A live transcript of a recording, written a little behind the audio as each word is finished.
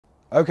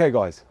Okay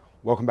guys,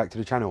 welcome back to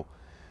the channel.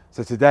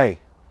 So today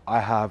I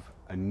have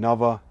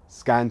another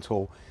scan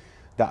tool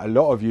that a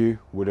lot of you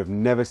would have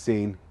never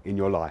seen in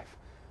your life.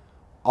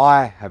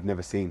 I have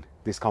never seen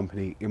this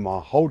company in my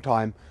whole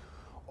time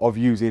of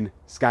using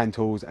scan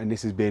tools, and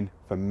this has been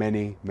for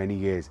many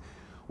years,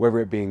 whether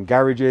it be in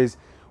garages,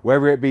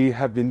 whether it be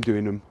have been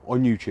doing them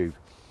on YouTube.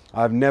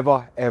 I've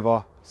never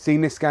ever seen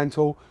this scan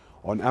tool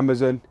on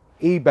Amazon,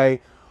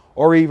 eBay,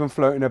 or even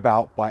floating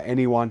about by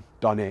anyone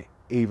done it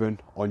even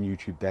on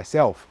YouTube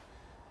themselves.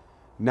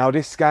 Now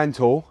this scan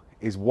tool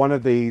is one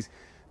of these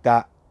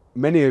that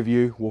many of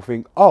you will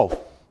think, oh,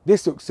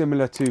 this looks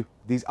similar to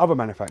these other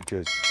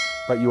manufacturers,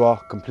 but you are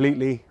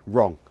completely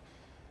wrong.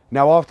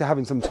 Now after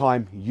having some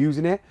time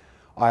using it,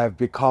 I have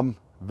become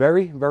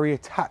very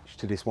attached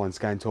to this one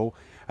scan tool,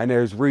 and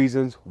there's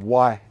reasons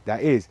why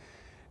that is.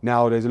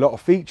 Now there's a lot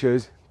of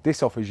features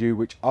this offers you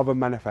which other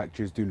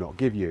manufacturers do not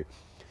give you.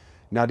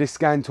 Now this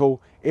scan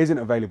tool isn't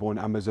available on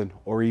Amazon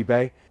or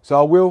eBay, so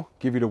I will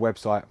give you the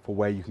website for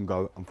where you can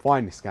go and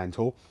find this scan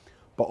tool.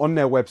 But on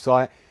their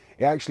website,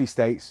 it actually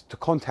states to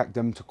contact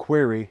them to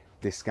query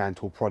this scan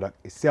tool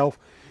product itself,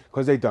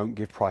 because they don't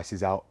give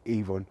prices out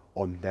even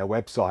on their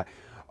website,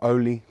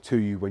 only to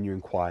you when you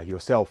inquire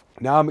yourself.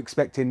 Now I'm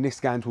expecting this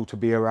scan tool to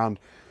be around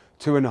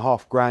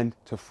 $2.5 grand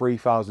to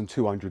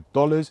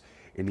 $3,200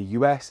 in the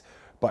US,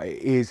 but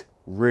it is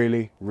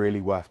really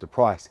worth the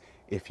price.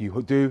 If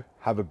you do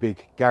have a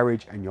big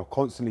garage and you're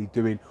constantly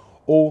doing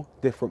all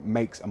different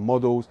makes and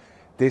models,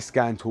 this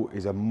scan tool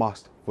is a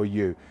must for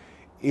you.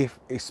 If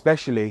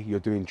especially you're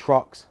doing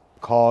trucks,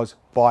 cars,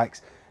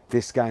 bikes,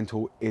 this scan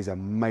tool is a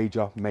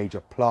major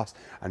plus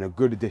and a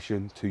good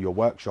addition to your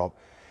workshop.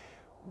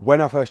 When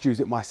I first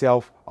used it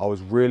myself, I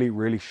was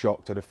really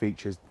shocked at the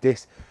features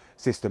this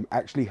system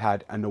actually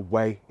had and the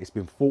way it's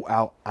been thought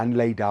out and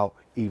laid out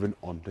even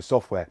on the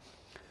software.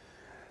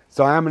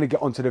 So I am going to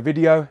get onto the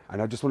video,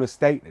 and I just want to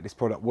state that this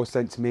product was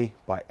sent to me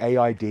by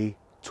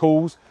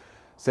AIDTOOLS.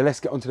 So let's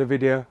get onto the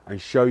video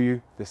and show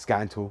you the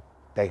scan tool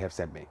they have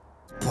sent me.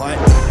 What?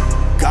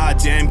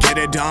 Goddamn, get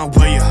it done,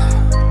 will ya?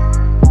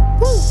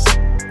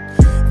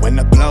 Woo. When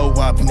I blow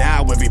up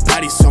now,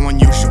 everybody's so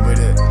unusual with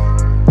it.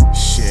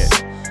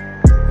 Shit.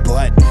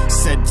 But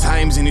said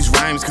times in these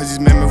rhymes, cause these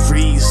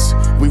memories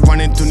we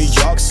running through New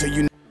York, so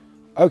you know.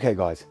 Okay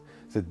guys,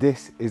 so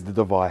this is the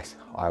device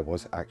I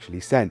was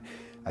actually sent.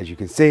 As you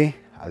can see,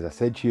 as I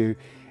said to you,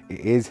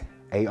 it is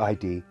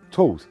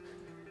AIDTOOLS.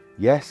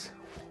 Yes,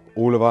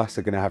 all of us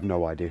are going to have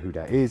no idea who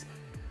that is.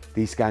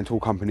 These scan tool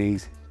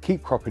companies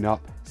keep cropping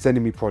up,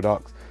 sending me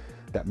products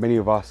that many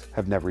of us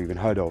have never even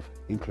heard of,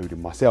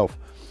 including myself.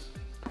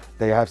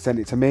 They have sent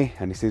it to me,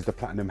 and this is the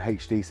Platinum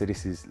HD, so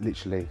this is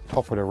literally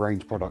top of the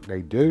range product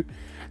they do.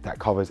 That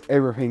covers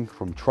everything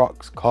from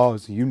trucks,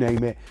 cars, you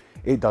name it,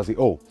 it does it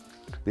all.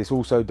 This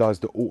also does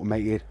the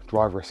automated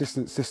driver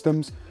assistance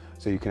systems,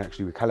 so you can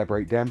actually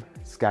recalibrate them,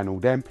 scan all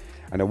them,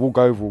 and I will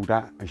go over all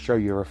that and show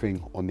you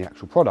everything on the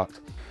actual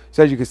product.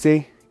 So as you can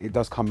see, it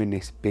does come in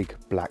this big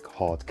black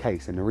hard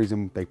case, and the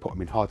reason they put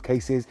them in hard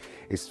cases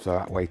is so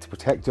that way to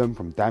protect them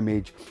from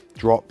damage,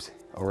 drops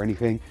or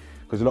anything,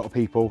 because a lot of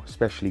people,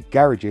 especially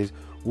garages,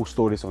 will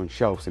store this on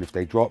shelves, and if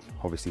they drop,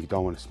 obviously you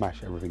don't want to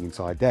smash everything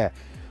inside there.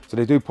 So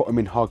they do put them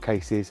in hard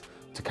cases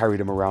to carry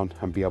them around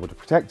and be able to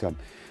protect them.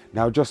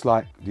 Now just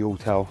like the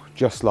AIDTOOLS,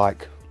 just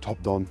like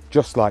TOPDON,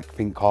 just like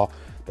ThinkCar,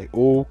 they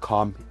all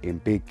come in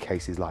big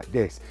cases like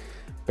this.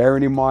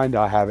 Bearing in mind,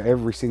 I have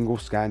every single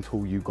scan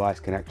tool you guys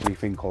can actually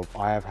think of.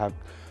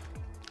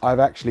 I've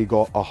actually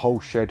got a whole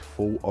shed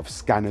full of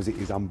scanners. It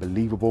is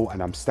unbelievable,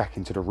 and I'm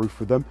stacking to the roof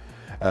with them.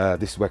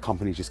 This is where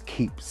companies just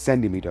keep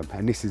sending me them,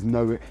 and this is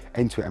no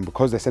end to it. And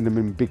because they send them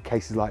in big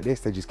cases like this,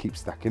 they just keep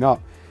stacking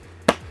up.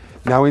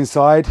 Now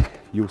inside,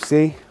 you'll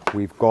see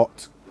we've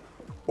got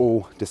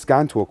all the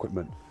scan tool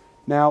equipment.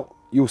 Now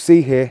you'll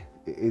see here,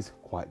 it is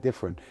quite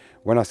different.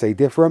 When I say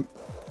different,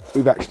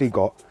 we've actually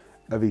got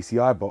a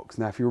VCI box.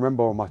 Now if you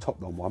remember on my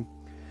TOPDON one,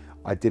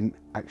 I didn't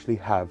actually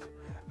have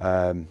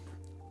a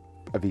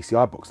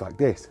VCI box like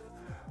this,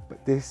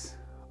 but this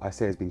I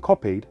say has been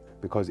copied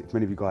because, if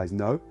many of you guys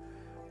know,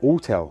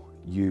 AIDTOOLS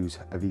use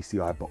a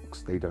VCI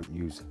box. They don't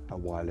use a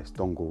wireless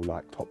dongle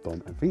like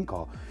TOPDON and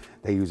ThinkCar.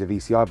 They use a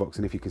VCI box,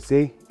 and if you can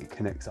see, it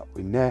connects up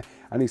in there,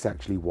 and it's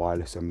actually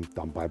wireless and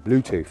done by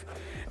Bluetooth.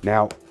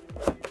 Now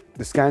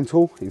the scan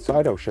tool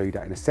inside, I'll show you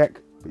that in a sec,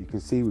 but you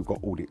can see we've got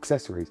all the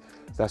accessories.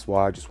 So that's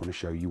why I just want to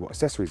show you what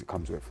accessories it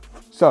comes with.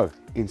 So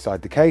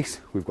inside the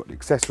case, we've got the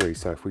accessories.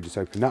 So if we just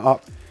open that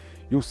up,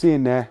 you'll see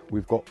in there,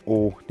 we've got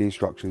all the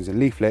instructions and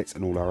leaflets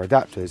and all our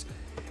adapters.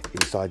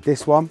 Inside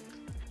this one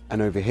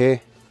and over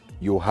here,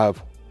 you'll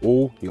have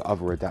all your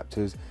other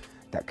adapters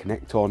that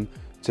connect on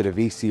to the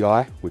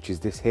VCI, which is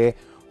this here,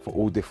 for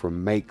all different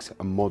makes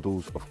and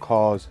models of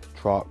cars,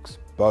 trucks,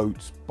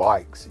 boats,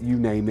 bikes, you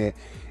name it,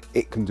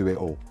 it can do it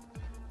all.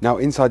 Now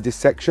inside this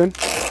section,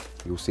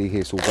 you'll see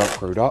here it's all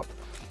velcroed up.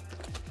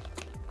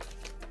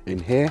 In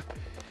here,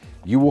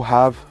 you will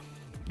have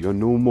your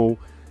normal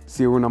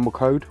serial number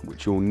code,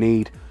 which you'll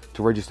need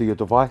to register your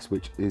device,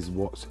 which is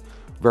what's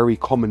very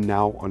common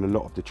now on a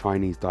lot of the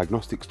Chinese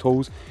diagnostics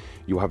tools.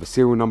 You'll have a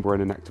serial number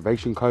and an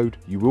activation code.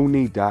 You will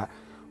need that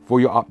for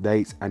your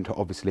updates and to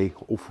obviously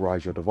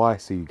authorize your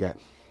device, so you get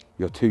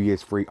your 2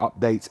 years free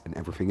updates and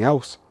everything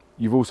else.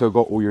 You've also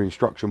got all your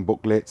instruction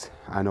booklets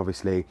and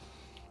obviously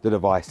the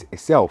device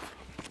itself.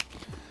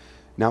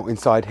 Now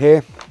inside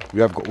here,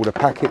 you have got all the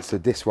packets. So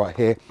this right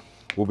here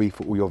will be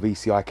for all your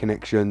VCI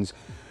connections,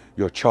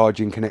 your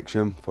charging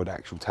connection for the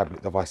actual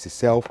tablet device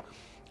itself,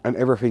 and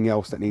everything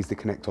else that needs to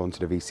connect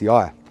onto the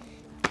VCI.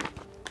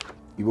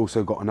 You've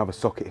also got another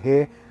socket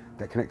here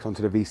that connects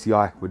onto the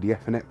VCI with the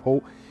Ethernet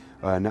port,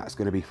 and that's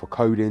going to be for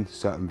coding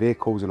certain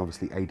vehicles and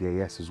obviously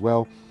ADAS as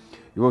well.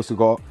 You've also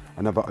got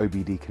another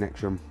OBD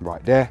connection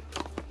right there.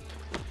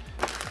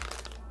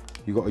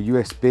 You've got a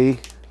USB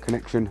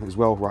connection as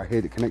well right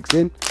here that connects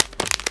in.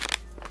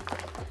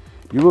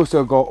 You've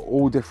also got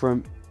all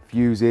different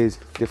fuses,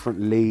 different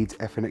leads,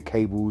 Ethernet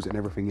cables and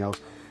everything else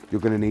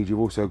you're going to need. You've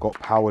also got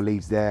power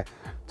leads there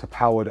to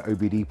power the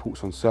OBD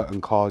ports on certain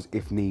cars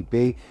if need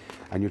be,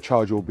 and your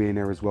charger will be in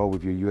there as well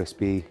with your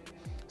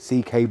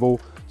USB-C cable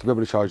to be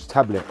able to charge the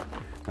tablet.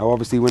 Now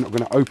obviously we're not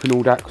going to open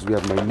all that because we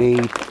have no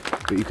need,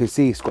 but you can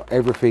see it's got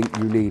everything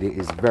you need. It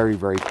is very,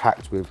 very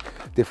packed with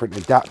different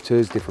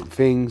adapters, different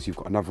things. You've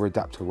got another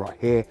adapter right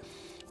here,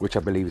 which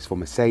I believe is for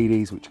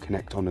Mercedes, which you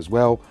connect on as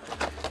well.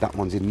 That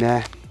one's in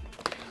there.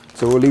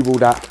 So we'll leave all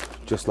that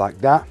just like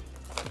that,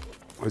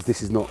 because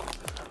this is not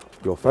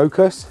your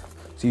focus.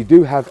 So you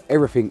do have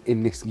everything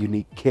in this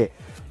unique kit.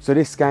 So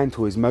this scan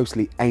tool is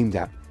mostly aimed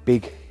at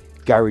big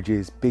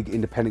garages, big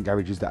independent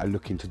garages that are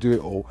looking to do it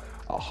all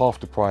at half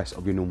the price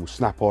of your normal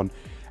Snap-on,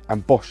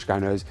 and Bosch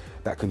scanners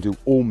that can do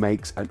all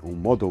makes and all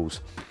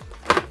models.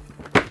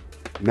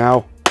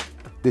 Now,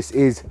 this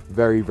is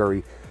very,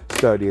 very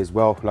sturdy as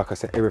well. Like I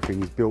said,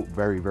 everything is built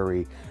very,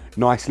 very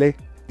nicely.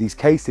 These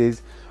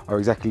cases are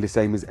exactly the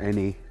same as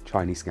any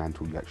Chinese scan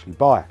tool you actually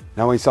buy.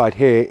 Now inside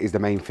here is the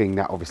main thing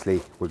that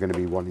obviously we're going to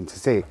be wanting to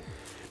see.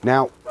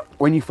 Now,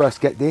 when you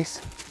first get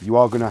this, you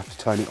are going to have to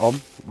turn it on,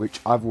 which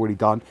I've already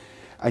done,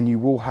 and you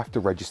will have to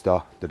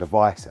register the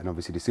device and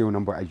obviously the serial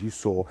number as you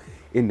saw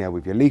in there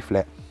with your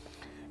leaflet.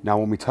 Now,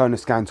 when we turn the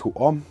scan tool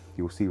on,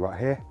 you will see right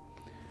here,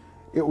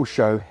 it will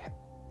show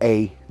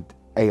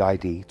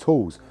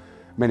AIDTOOLS.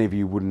 Many of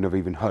you wouldn't have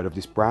even heard of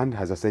this brand,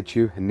 as I said to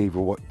you, and neither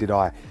did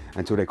I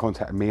until they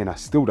contacted me, and I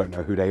still don't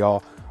know who they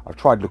are. I've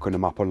tried looking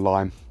them up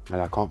online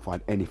and I can't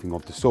find anything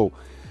of the sort.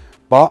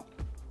 But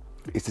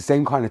it's the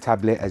same kind of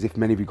tablet as if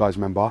many of you guys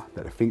remember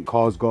that the Think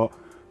Car's got,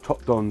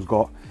 TOPDON's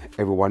got,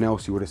 everyone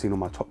else you would have seen on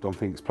my TOPDON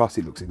Thinks Plus.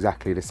 It looks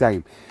exactly the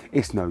same.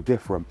 It's no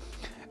different.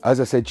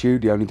 As I said to you,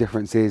 the only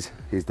difference is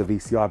the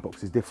VCI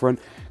box is different,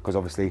 because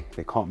obviously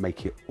they can't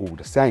make it all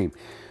the same.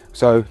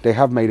 So they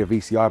have made a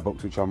VCI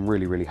box, which I'm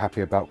really, really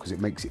happy about, because it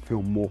makes it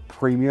feel more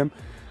premium,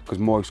 because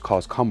most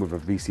cars come with a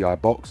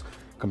VCI box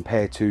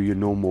compared to your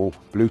normal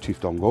Bluetooth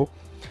dongle.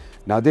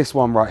 Now this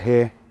one right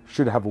here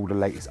should have all the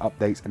latest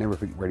updates and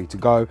everything ready to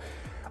go.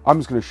 I'm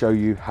just going to show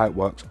you how it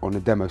works on the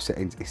demo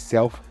settings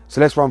itself.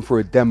 So let's run through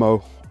a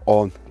demo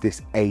on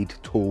this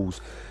AIDTOOLS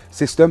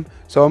system.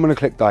 So I'm going to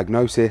click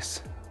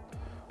diagnosis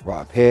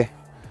right up here,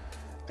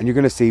 and you're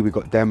going to see we've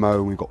got demo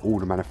and we've got all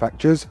the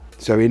manufacturers.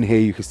 So in here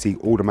you can see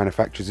all the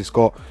manufacturers it's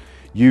got.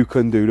 You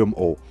can do them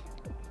all,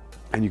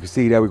 and you can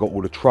see there we've got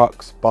all the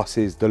trucks,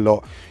 buses, the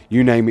lot,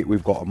 you name it,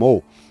 we've got them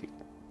all.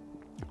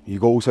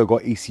 You've also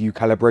got ECU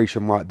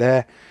calibration right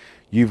there.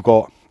 You've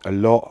got a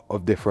lot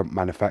of different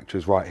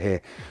manufacturers right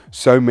here.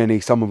 So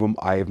many, some of them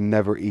I have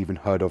never even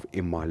heard of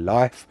in my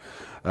life.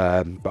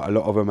 But a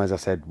lot of them, as I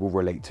said, will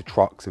relate to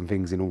trucks and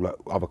things in all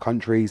other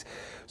countries.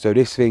 So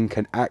this thing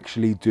can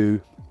actually do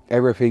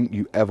everything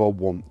you ever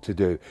want to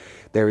do.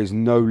 There is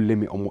no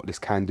limit on what this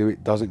can do.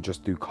 It doesn't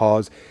just do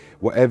cars.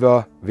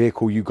 Whatever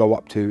vehicle you go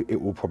up to, it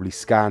will probably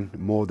scan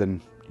more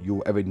than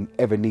you'll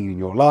ever need in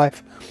your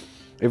life.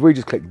 If we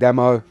just click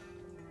demo,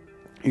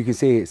 you can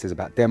see it says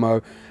about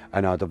demo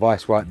and our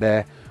device right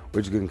there. We're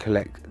just going to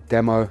collect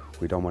demo.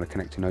 We don't want to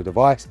connect to no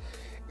device.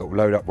 It will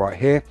load up right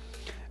here.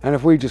 And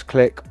if we just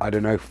click, I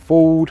don't know,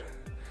 Ford,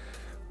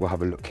 we'll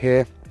have a look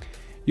here.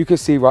 You can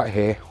see right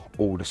here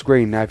all the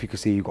screen. Now if you can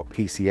see, you've got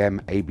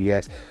PCM,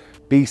 ABS,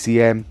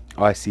 BCM,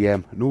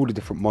 ICM, and all the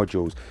different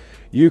modules.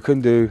 You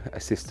can do a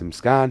system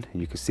scan, and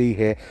you can see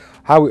here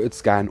how it would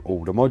scan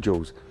all the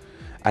modules.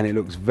 And it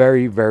looks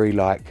very, very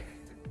like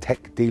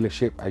tech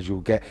dealership, as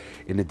you'll get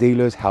in the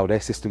dealers, how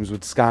their systems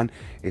would scan.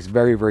 It's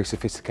very, very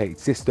sophisticated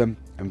system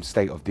and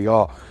state of the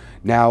art.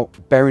 Now,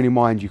 bearing in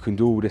mind you can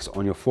do all this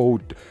on your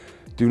Ford,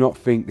 do not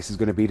think this is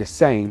going to be the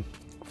same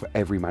for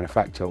every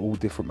manufacturer. All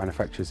different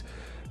manufacturers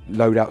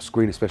loadout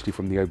screen, especially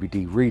from the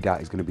OBD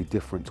readout, is going to be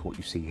different to what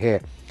you see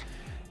here.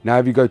 Now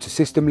if you go to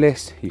system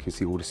list, you can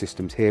see all the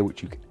systems here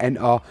which you can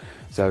enter.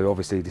 So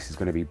obviously this is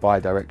going to be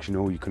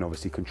bi-directional. You can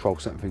obviously control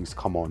certain things to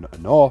come on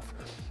and off.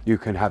 You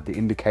can have the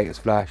indicators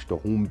flash, the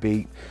horn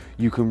beep.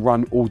 You can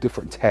run all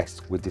different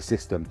tests with the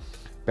system.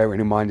 Bearing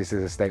in mind this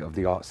is a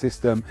state-of-the-art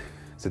system,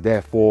 so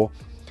therefore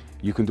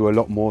you can do a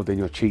lot more than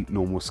your cheap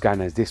normal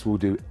scanners. This will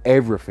do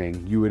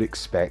everything you would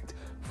expect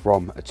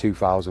from a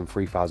 $2,000,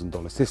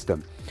 $3,000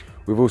 system.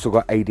 We've also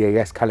got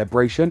ADAS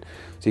calibration.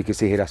 So you can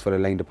see here, that's for the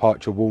lane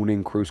departure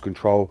warning, cruise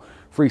control,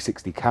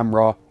 360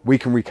 camera. We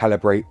can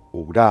recalibrate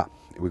all that.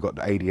 We've got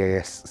the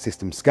ADAS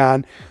system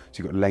scan. So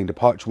you've got the lane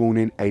departure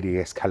warning,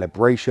 ADAS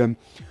calibration,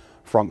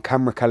 front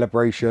camera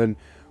calibration,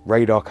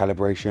 radar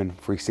calibration,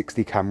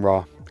 360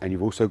 camera, and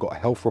you've also got a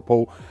health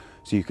report.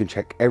 So you can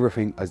check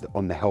everything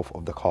on the health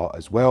of the car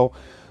as well.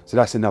 So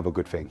that's another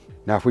good thing.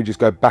 Now, if we just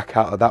go back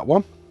out of that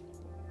one,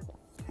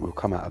 we'll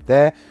come out of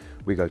there.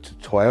 We go to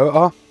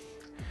Toyota.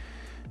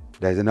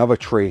 There's another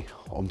tree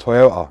on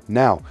Toyota.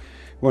 Now,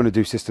 we want to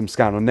do system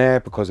scan on there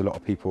because a lot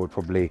of people would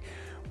probably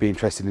be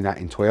interested in that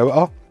in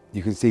Toyota.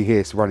 You can see here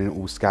it's running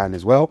all scan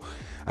as well.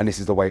 And this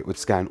is the way it would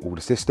scan all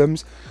the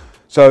systems.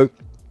 So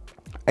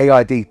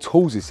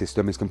AIDTOOls'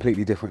 system is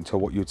completely different to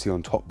what you'd see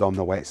on TOPDON,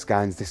 the way it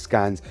scans. This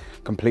scans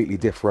completely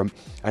different,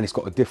 and it's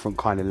got a different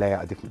kind of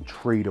layout, a different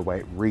tree, the way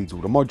it reads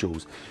all the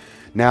modules.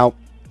 Now,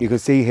 you can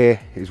see here,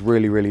 it's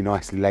really, really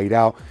nicely laid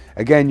out.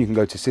 Again, you can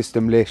go to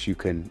system list, you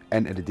can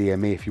enter the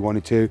DME if you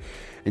wanted to,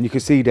 and you can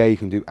see there you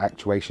can do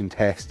actuation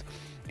test,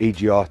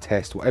 EGR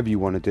test, whatever you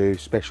want to do,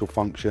 special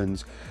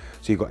functions.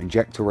 So you've got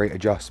injector rate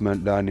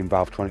adjustment, learning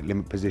valvetronic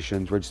limit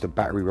positions, registered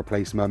battery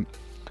replacement.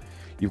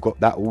 You've got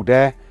that all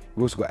there.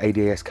 You've also got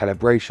ADAS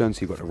calibration,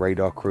 so you've got the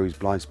radar, cruise,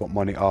 blind spot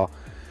monitor,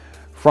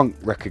 front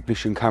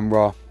recognition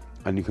camera,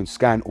 and you can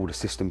scan all the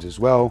systems as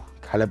well,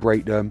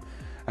 calibrate them,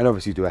 and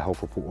obviously do a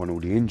health report on all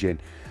the engine.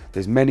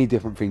 There's many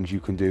different things you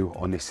can do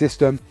on this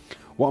system.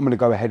 What I'm going to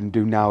go ahead and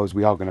do now is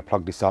we are going to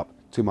plug this up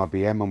to my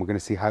BM, and we're going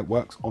to see how it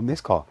works on this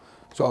car.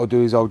 So what I'll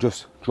do is I'll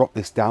just drop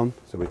this down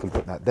so we can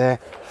put that there.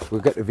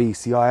 We'll get the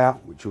VCI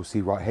out, which you'll see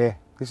right here.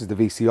 This is the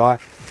VCI.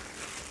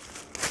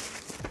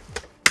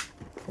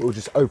 We'll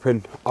just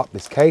open up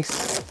this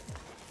case.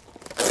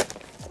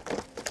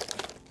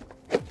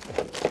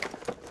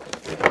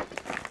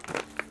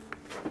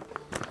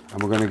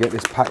 And we're going to get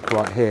this packed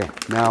right here.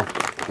 Now,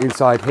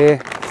 inside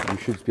here, you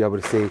should be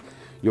able to see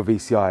your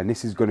VCI, and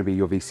this is going to be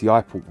your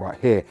VCI port right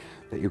here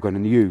that you're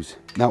going to use.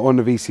 Now, on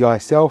the VCI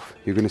itself,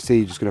 you're going to see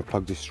you're just going to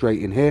plug this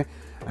straight in here,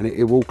 and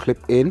it will clip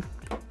in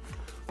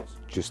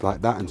just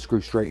like that and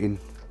screw straight in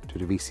to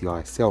the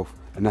VCI itself,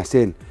 and that's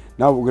in.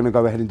 Now what we're going to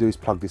go ahead and do is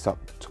plug this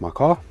up to my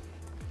car.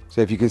 So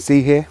if you can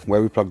see here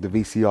where we plug the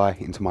VCI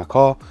into my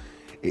car,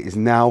 it is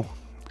now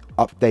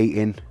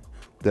updating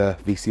the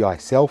VCI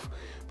itself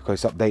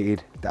because it's updated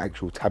the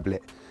actual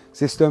tablet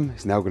system.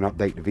 It's now going to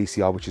update the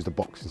VCI, which is the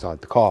box inside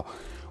the car.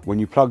 When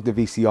you plug the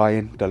VCI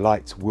in, the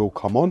lights will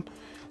come on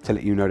to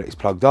let you know that it's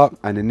plugged up,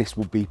 and then this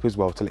will beep as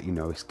well to let you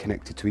know it's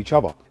connected to each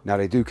other. Now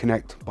they do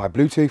connect by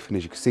Bluetooth, and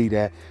as you can see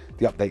there,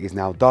 the update is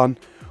now done.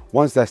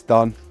 Once that's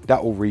done,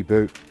 that will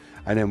reboot,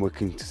 and then we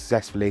can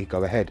successfully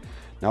go ahead.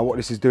 Now what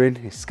this is doing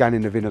is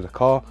scanning the VIN of the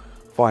car,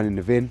 finding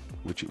the VIN,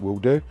 which it will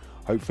do.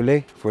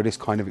 Hopefully, for this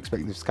kind of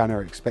expected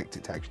scanner, I expect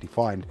it to actually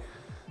find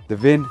the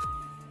VIN,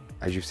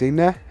 as you've seen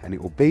there, and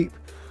it will beep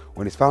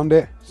when it's found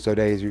it. So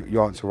there's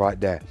your answer right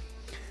there.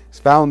 It's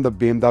found the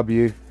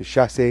BMW, the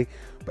chassis,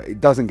 but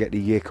it doesn't get the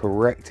year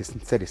correct.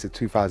 Instead, it's a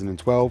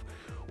 2012.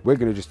 We're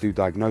going to just do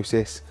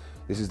diagnosis.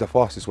 This is the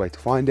fastest way to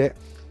find it.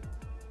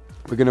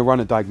 We're going to run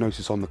a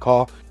diagnosis on the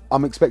car.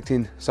 I'm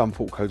expecting some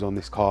fault codes on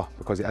this car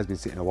because it has been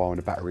sitting a while and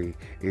the battery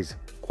is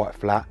quite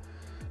flat.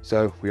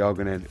 So we are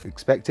going to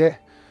expect it.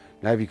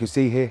 Now, if you can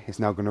see here, it's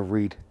now going to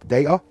read the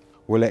data.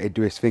 We'll let it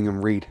do its thing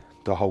and read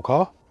the whole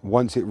car.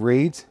 Once it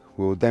reads,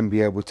 we'll then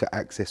be able to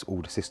access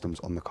all the systems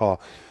on the car.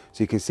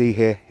 So you can see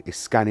here, it's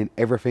scanning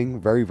everything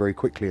very, very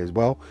quickly as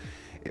well.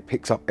 It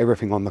picks up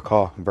everything on the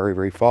car very,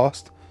 very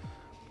fast.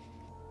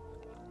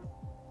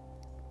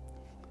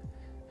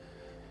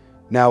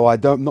 Now,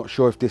 I'm not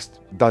sure if this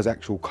does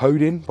actual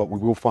coding, but we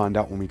will find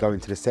out when we go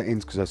into the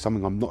settings because there's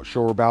something I'm not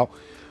sure about.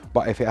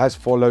 But if it has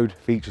followed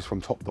features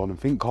from TOPDON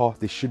and ThinkCar,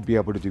 this should be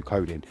able to do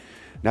coding.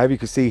 Now, if you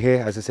can see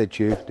here, as I said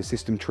to you, the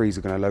system trees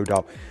are going to load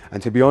up.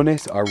 And to be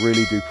honest, I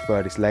really do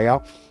prefer this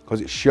layout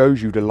because it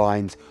shows you the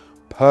lines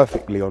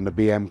perfectly on the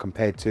BM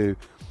compared to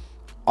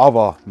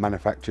other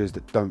manufacturers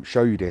that don't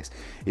show you this.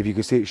 If you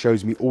can see, it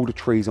shows me all the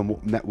trees on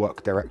what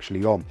network they're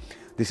actually on.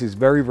 This is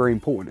very, very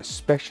important,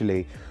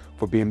 especially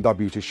for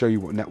BMW, to show you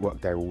what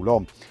network they're all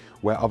on,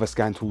 where other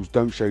scan tools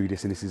don't show you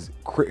this, and this is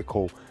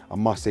critical. I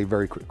must say,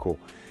 very critical.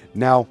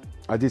 Now,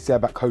 I did say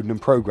about coding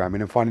and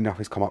programming, and funny enough,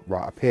 it's come up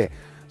right up here.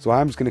 So I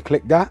am just going to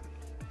click that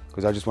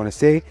because I just want to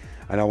see,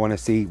 and I want to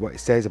see what it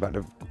says about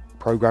the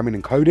programming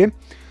and coding.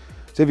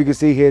 So if you can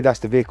see here, that's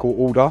the vehicle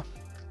order.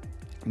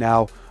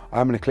 Now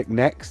I'm going to click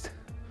next.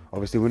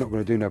 Obviously, we're not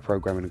going to do no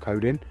programming and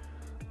coding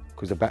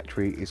because the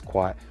battery is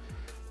quite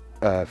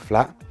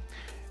flat.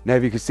 Now,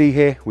 if you can see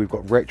here, we've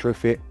got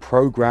retrofit,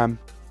 program,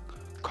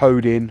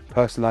 coding,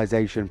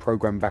 personalization,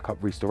 program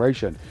backup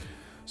restoration.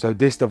 So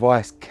this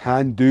device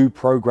can do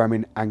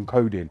programming and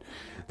coding.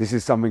 This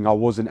is something I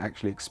wasn't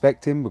actually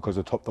expecting because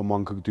the TOPDON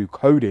one could do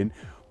coding,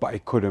 but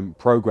it couldn't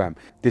program.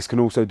 This can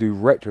also do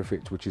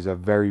retrofits, which is a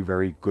very,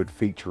 very good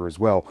feature as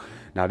well.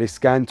 Now this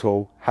scan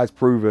tool has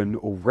proven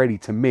already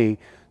to me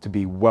to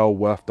be well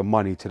worth the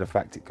money, to the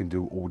fact it can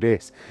do all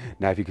this.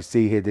 Now if you can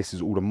see here, this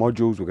is all the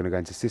modules. We're going to go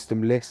into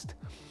system list,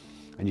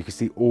 and you can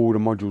see all the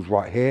modules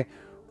right here.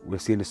 We're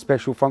seeing the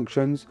special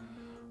functions.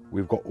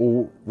 We've got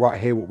all right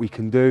here what we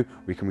can do.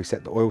 We can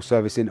reset the oil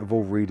service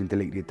interval, read and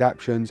delete the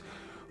adaptions,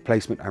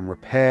 placement and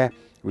repair,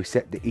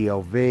 reset the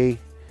ELV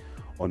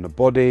on the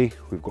body.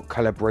 We've got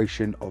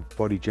calibration of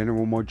body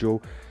general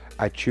module,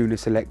 add tuner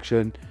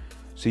selection.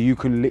 So you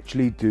can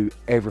literally do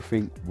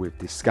everything with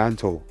this scan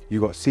tool.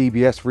 You've got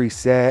CBS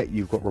reset,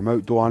 you've got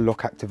remote door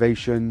unlock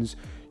activations,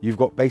 you've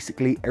got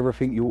basically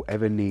everything you'll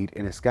ever need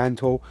in a scan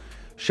tool.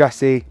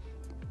 Chassis,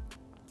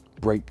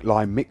 brake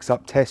line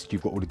mix-up test,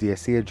 you've got all the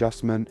DSC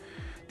adjustment,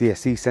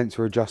 DSC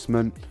sensor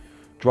adjustment,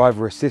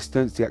 driver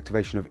assistance, the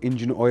activation of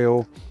engine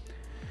oil.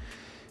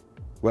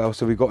 What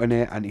else have we got in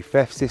here?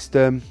 Anti-theft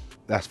system,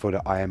 that's for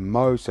the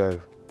IMO. So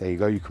there you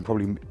go. You can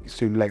probably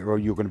soon later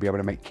on, you're going to be able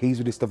to make keys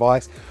with this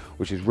device,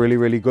 which is really,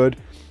 really good.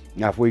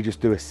 Now, if we just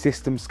do a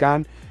system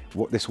scan,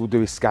 what this will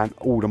do is scan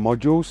all the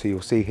modules. So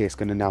you'll see here, it's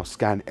going to now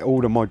scan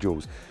all the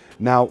modules.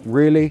 Now,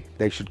 really,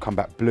 they should come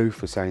back blue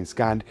for saying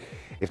scanned.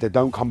 If they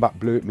don't come back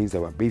blue, it means they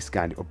won't be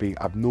scanned. It will be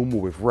abnormal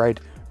with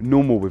red,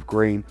 normal with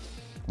green.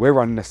 We're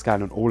running a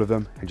scan on all of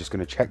them and just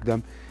going to check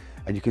them.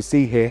 And you can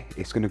see here,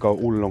 it's going to go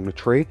all along the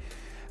tree,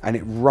 and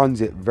it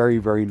runs it very,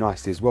 very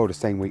nicely as well. The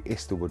same way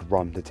ISTA would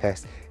run the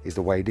test is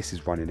the way this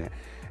is running it.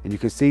 And you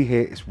can see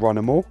here, it's run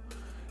them all.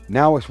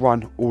 Now it's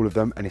run all of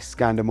them and it's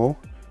scanned them all.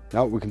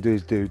 Now what we can do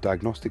is do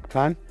diagnostic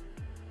plan,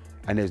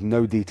 and there's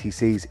no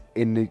DTCs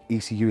in the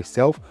ECU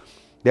itself.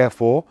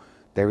 Therefore,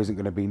 there isn't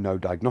going to be no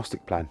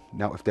diagnostic plan.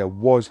 Now, if there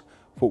was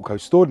fault code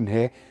stored in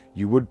here,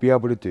 you would be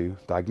able to do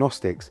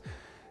diagnostics.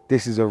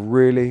 This is a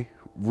really,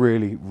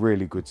 really,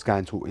 really good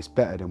scan tool. It's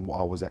better than what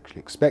I was actually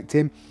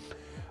expecting.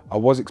 I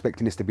was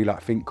expecting this to be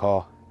like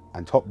ThinkCar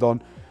and TOPDON,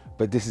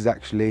 but this has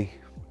actually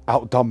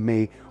outdone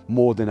me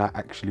more than I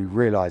actually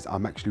realized.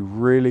 I'm actually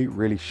really,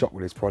 really shocked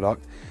with this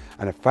product.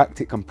 And the fact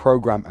it can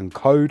program and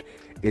code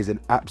is an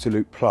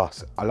absolute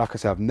plus. Like I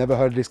said, I've never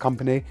heard of this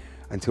company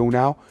until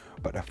now,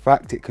 but the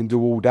fact it can do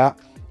all that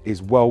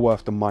is well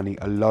worth the money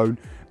alone,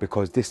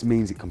 because this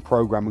means it can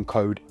program and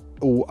code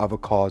all other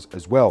cars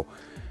as well.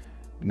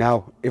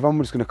 Now, if I'm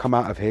just going to come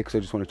out of here, because I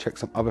just want to check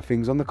some other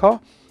things on the car,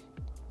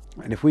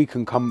 and if we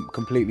can come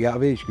completely out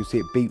of here, as you can see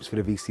it beeps for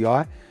the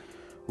VCI.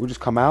 We'll just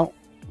come out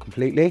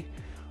completely.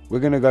 We're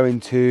going to go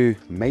into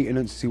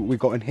maintenance, see what we've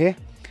got in here.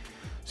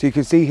 So you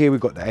can see here we've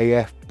got the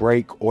AF,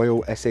 brake,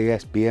 oil,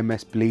 SAS,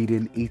 BMS,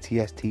 bleeding,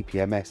 ETS,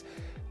 TPMS,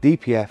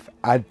 DPF,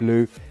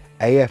 AdBlue,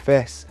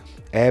 AFS,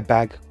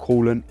 airbag,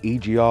 coolant,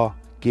 EGR,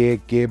 gear,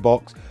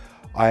 gearbox,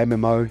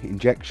 IMMO,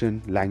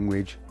 injection,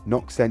 language,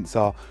 NOx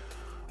sensor,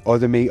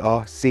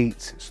 odometer,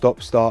 seats,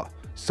 stop start,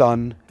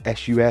 sun,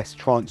 SUS,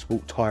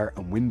 transport, tire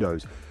and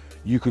windows.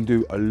 You can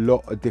do a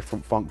lot of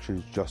different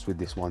functions just with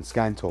this one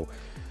scan tool.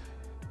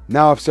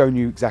 Now I've shown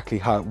you exactly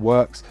how it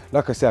works.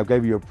 Like I said, I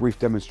gave you a brief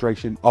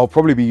demonstration. I'll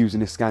probably be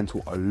using this scan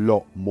tool a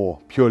lot more,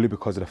 purely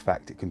because of the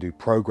fact it can do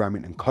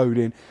programming and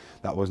coding.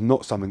 That was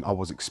not something I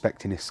was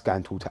expecting this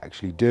scan tool to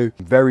actually do.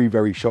 Very,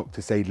 very shocked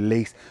to say the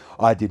least.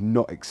 I did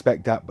not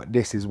expect that, but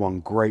this is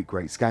one great,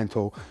 great scan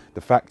tool.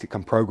 The fact it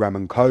can program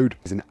and code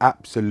is an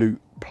absolute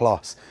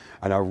plus,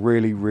 and I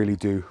really, really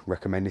do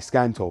recommend this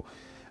scan tool.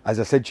 As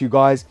I said to you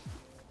guys,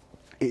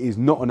 it is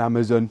not on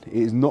Amazon, it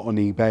is not on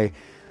eBay.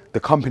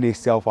 The company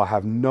itself, I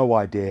have no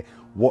idea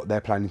what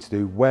they're planning to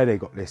do, where they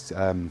got this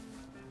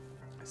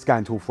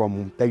scan tool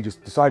from. They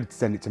just decided to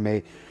send it to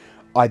me.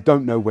 I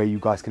don't know where you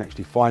guys can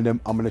actually find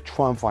them. I'm going to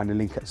try and find a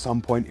link at some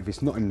point. If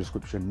it's not in the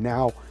description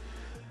now,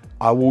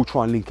 I will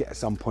try and link it at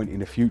some point in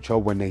the future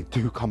when they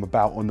do come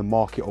about on the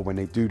market, or when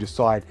they do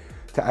decide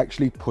to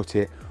actually put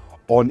it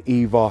on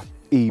either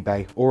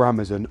eBay or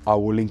Amazon. I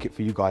will link it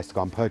for you guys to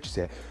go and purchase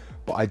it.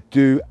 But I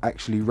do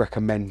actually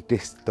recommend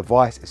this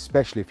device,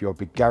 especially if you're a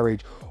big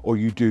garage or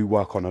you do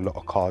work on a lot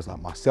of cars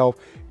like myself.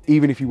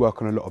 Even if you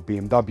work on a lot of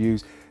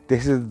BMWs,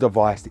 this is a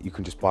device that you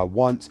can just buy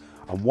once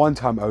and one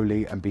time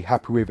only and be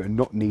happy with and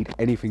not need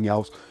anything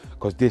else,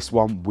 because this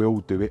one will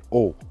do it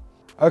all.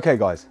 Okay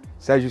guys,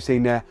 so as you've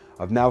seen there,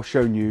 I've now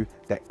shown you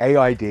the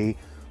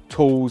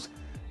AIDTOOLS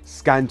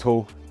scan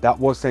tool that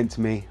was sent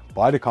to me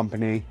by the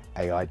company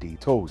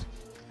AIDTOOLS.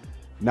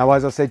 Now,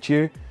 as I said to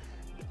you,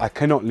 I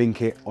cannot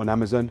link it on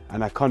Amazon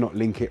and I cannot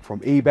link it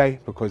from eBay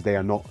because they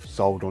are not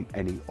sold on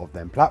any of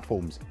them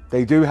platforms.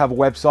 They do have a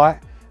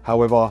website,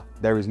 however,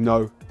 there is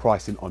no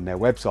pricing on their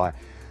website.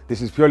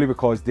 This is purely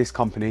because this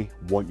company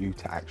want you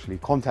to actually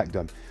contact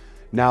them.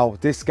 Now,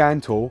 this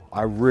scan tool,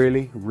 I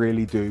really,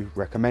 really do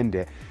recommend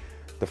it.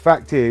 The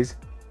fact is,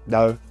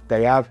 no,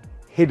 they have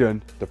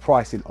hidden the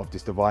pricing of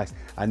this device,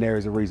 and there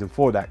is a reason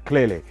for that,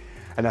 clearly.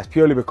 And that's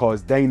purely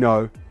because they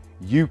know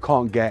you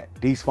can't get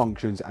these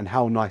functions and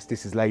how nice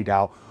this is laid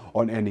out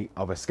on any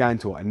other scan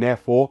tool, and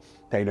therefore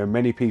they know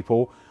many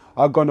people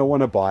are gonna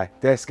want to buy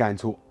their scan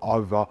tool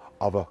over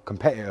other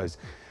competitors.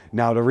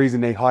 Now, the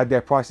reason they hide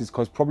their prices is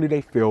because probably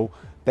they feel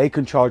they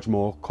can charge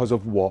more because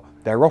of what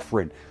they're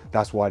offering.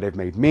 That's why they've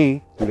made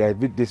me do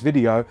this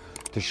video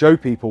to show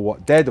people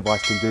what their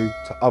device can do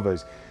to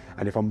others.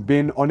 And if I'm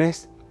being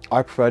honest,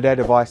 I prefer their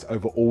device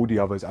over all the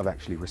others I've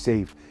actually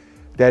received.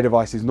 Their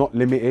device is not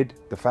limited.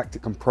 The fact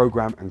it can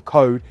program and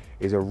code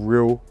is a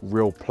real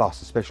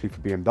plus, especially for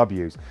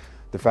BMWs.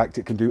 The fact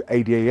it can do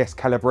ADAS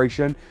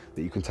calibration,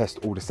 that you can test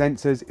all the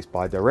sensors, it's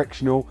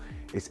bi-directional,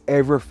 it's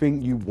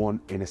everything you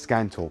want in a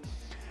scan tool.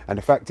 And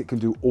the fact it can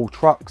do all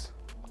trucks,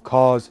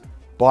 cars,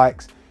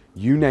 bikes,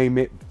 you name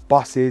it,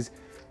 buses,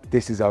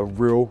 this is a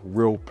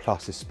real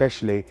plus,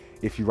 especially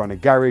if you run a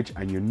garage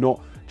and you're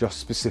not just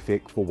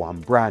specific for one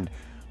brand.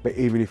 But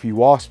even if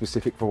you are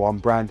specific for one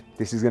brand,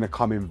 this is going to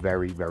come in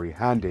very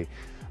handy.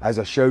 As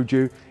I showed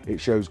you, it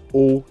shows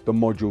all the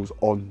modules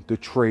on the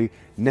tree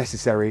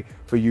necessary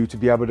for you to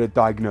be able to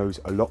diagnose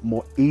a lot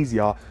more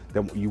easier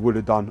than what you would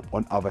have done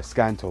on other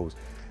scan tools.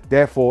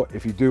 Therefore,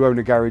 if you do own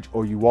a garage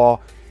or you are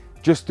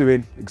just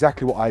doing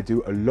exactly what I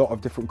do, a lot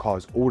of different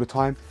cars all the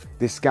time,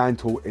 this scan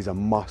tool is a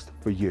must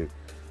for you.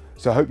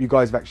 So I hope you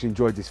guys have actually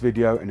enjoyed this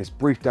video and this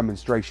brief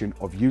demonstration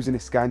of using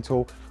this scan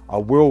tool. I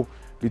will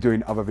be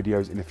doing other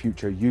videos in the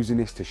future using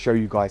this to show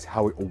you guys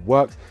how it all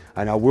works,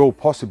 and I will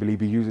possibly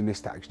be using this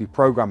to actually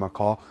program a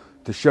car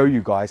to show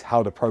you guys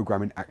how the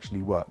programming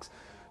actually works.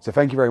 So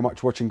thank you very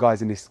much for watching,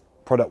 guys, and this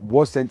product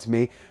was sent to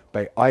me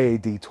by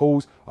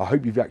AIDTOOLS. I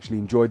hope you've actually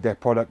enjoyed their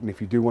product, and if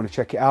you do want to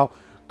check it out,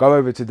 go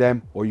over to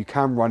them, or you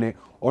can run it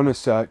on a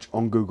search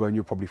on Google and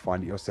you'll probably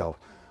find it yourself.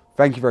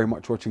 Thank you very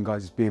much for watching,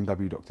 guys. It's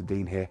BMW Dr.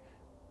 Dean here,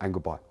 and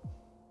goodbye.